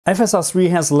FSR 3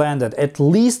 has landed, at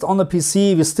least on the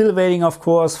PC. We're still waiting, of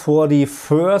course, for the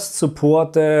first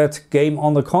supported game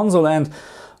on the console and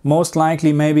most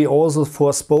likely maybe also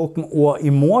for Spoken or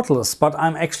Immortals, but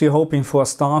I'm actually hoping for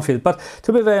Starfield. But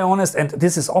to be very honest, and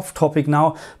this is off topic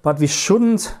now, but we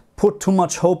shouldn't put too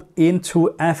much hope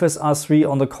into FSR 3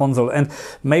 on the console, and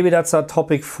maybe that's a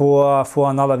topic for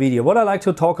another video. What I like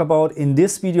to talk about in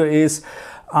this video is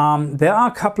there are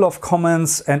a couple of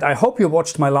comments, and I hope you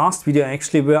watched my last video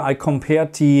actually, where I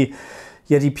compared the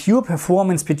pure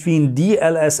performance between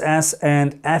DLSS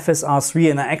and FSR 3,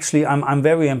 and I'm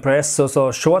very impressed.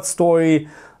 So short story,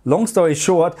 long story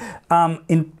short,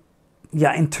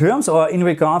 in terms or in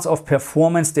regards of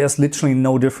performance, there's literally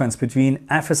no difference between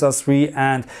FSR 3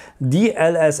 and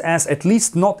DLSS, at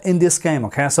least not in this game.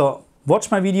 Okay, so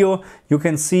watch my video, you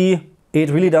can see it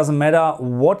really doesn't matter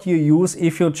what you use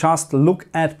if you just look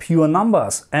at pure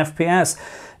numbers, FPS.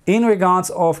 In regards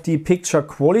of the picture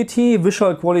quality,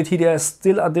 visual quality, there's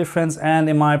still a difference, and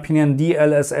in my opinion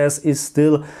DLSS is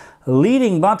still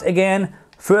leading. But again,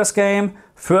 first game,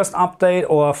 first update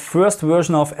or first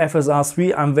version of FSR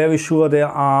 3, I'm very sure there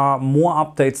are more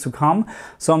updates to come.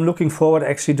 So I'm looking forward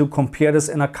actually to compare this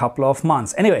in a couple of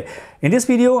months. Anyway, in this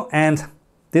video, and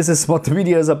this is what the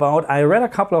video is about, I read a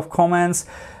couple of comments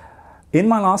in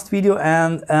my last video,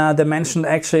 and they mentioned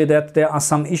actually that there are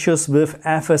some issues with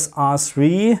FSR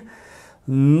 3,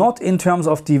 not in terms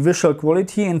of the visual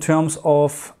quality, in terms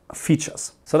of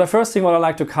features. So the first thing what I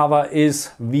like to cover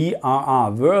is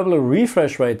VRR, variable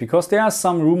refresh rate, because there is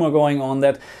some rumor going on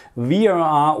that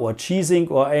VRR or G-Sync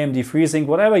or AMD FreeSync,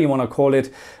 whatever you want to call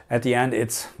it, at the end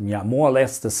it's more or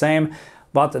less the same.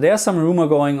 But there's some rumor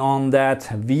going on that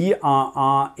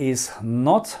VRR is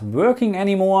not working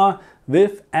anymore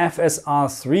with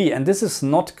FSR 3, and this is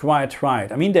not quite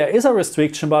right. I mean, there is a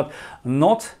restriction, but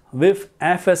not with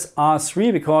FSR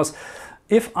 3, because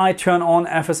if I turn on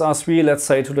FSR 3, let's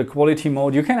say to the quality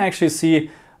mode, you can actually see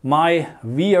my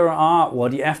VRR or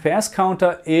the FPS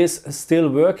counter is still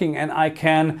working, and I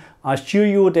can assure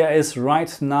you there is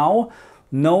right now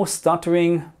no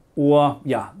stuttering, or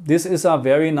this is a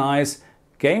very nice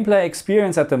gameplay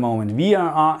experience at the moment.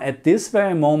 VRR at this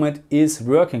very moment is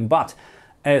working, but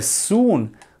as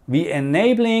soon we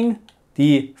enabling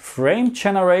the frame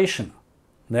generation,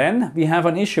 then we have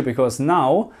an issue, because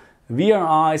now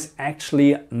VRR is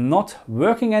actually not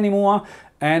working anymore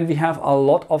and we have a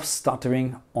lot of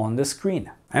stuttering on the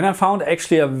screen. And I found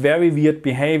actually a very weird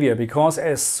behavior, because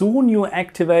as soon you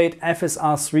activate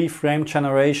FSR 3 frame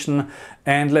generation,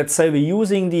 and let's say we're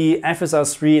using the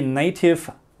FSR 3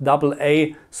 native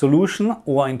AA solution,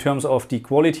 or in terms of the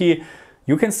quality,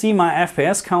 you can see my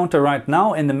FPS counter right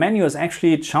now in the menu is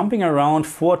actually jumping around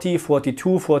 40,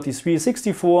 42, 43,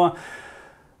 64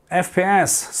 FPS.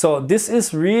 So this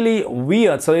is really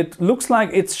weird. So it looks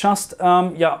like it's just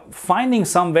finding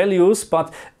some values,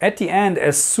 but at the end,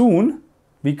 as soon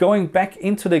we're going back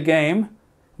into the game,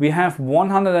 we have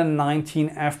 119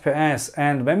 FPS.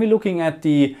 And when we're looking at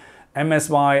the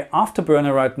MSI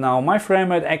Afterburner right now, my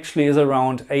frame rate actually is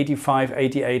around 85,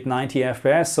 88, 90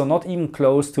 FPS, so not even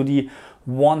close to the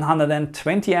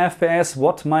 120 FPS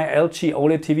what my LG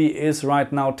OLED TV is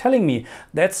right now telling me.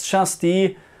 That's just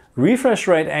the refresh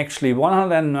rate, actually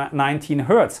 119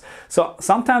 Hertz. So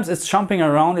sometimes it's jumping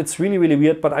around, it's really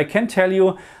weird, but I can tell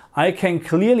you, I can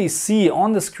clearly see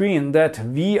on the screen that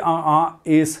VRR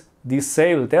is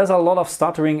disabled. There's a lot of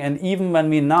stuttering, and even when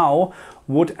we now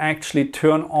would actually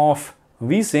turn off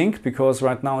VSync, because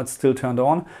right now it's still turned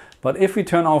on, but if we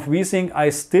turn off VSync,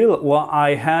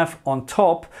 I have on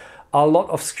top a lot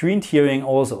of screen tearing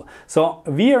also. So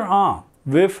VRR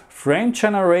with frame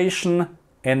generation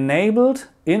enabled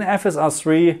in FSR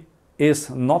 3 is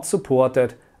not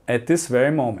supported at this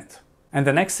very moment. And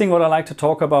the next thing what I like to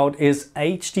talk about is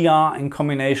HDR in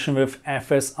combination with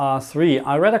FSR 3.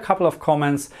 I read a couple of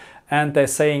comments, and they're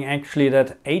saying actually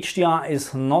that HDR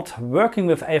is not working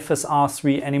with FSR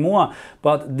 3 anymore,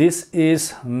 but this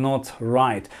is not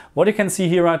right. What you can see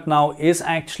here right now is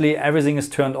actually everything is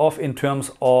turned off in terms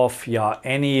of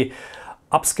any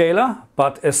upscaler,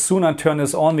 but as soon as I turn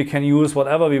this on, we can use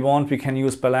whatever we want. We can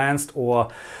use balanced or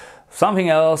something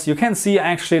else. You can see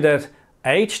actually that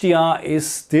HDR is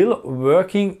still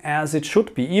working as it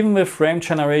should be. Even with frame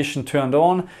generation turned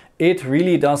on, it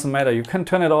really doesn't matter. You can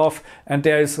turn it off and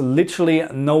there is literally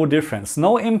no difference.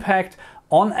 No impact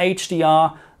on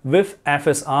HDR with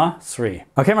FSR 3.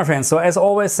 Okay, my friends, so as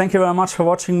always, thank you very much for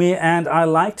watching me, and I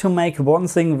like to make one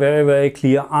thing very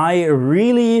clear. I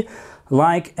really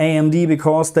like AMD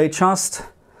because they just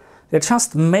they're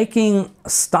just making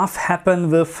stuff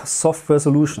happen with software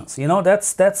solutions. You know,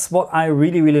 that's what I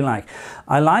really like.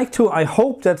 I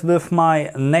hope that with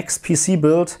my next PC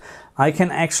build, I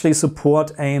can actually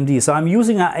support AMD. So I'm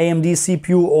using an AMD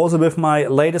CPU also with my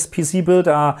latest PC build,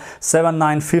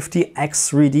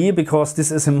 7950X3D, because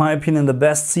this is, in my opinion, the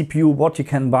best CPU what you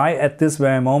can buy at this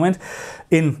very moment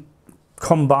in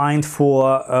combined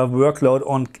for workload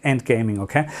and gaming,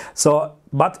 okay? So,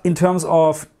 but in terms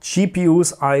of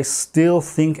GPUs, I still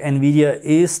think NVIDIA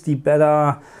is the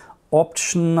better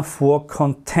option for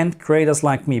content creators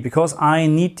like me, because I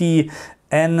need the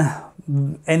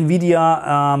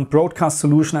NVIDIA broadcast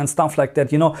solution and stuff like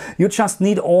that. You know, you just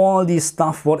need all the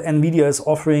stuff what NVIDIA is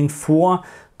offering for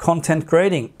content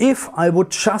creating. If I would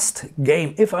just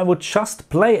game, if I would just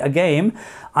play a game,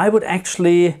 I would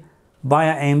actually buy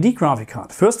an AMD graphic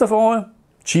card. First of all,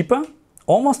 cheaper,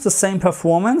 almost the same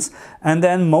performance, and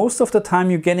then most of the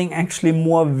time you're getting actually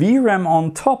more VRAM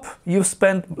on top. You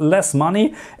spend less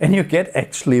money and you get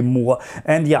actually more.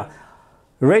 And yeah,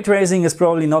 ray tracing is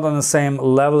probably not on the same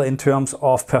level in terms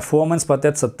of performance, but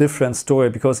that's a different story,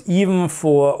 because even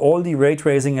for all the ray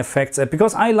tracing effects,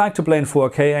 because I like to play in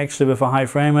 4K actually with a high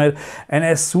frame rate, and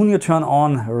as soon you turn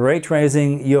on ray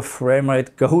tracing, your frame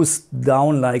rate goes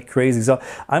down like crazy. So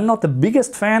I'm not the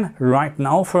biggest fan right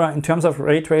now in terms of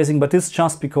ray tracing, but it's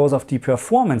just because of the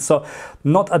performance. So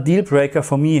not a deal breaker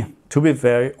for me, to be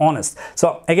very honest.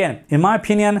 So again, in my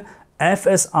opinion,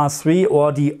 FSR3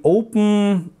 or the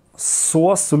open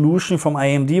source solution from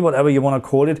AMD, whatever you want to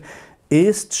call it,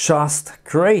 is just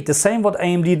great. The same what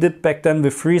AMD did back then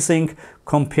with FreeSync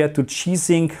compared to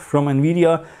G-Sync from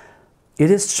NVIDIA. It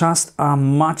is just a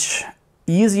much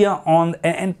easier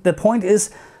and the point is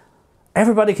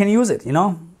everybody can use it, you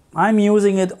know. I'm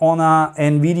using it on a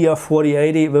NVIDIA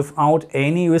 4080 without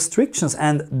any restrictions,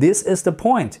 and this is the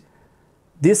point.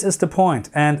 This is the point,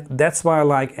 and that's why I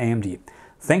like AMD.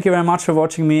 Thank you very much for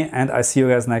watching me, and I see you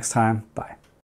guys next time. Bye.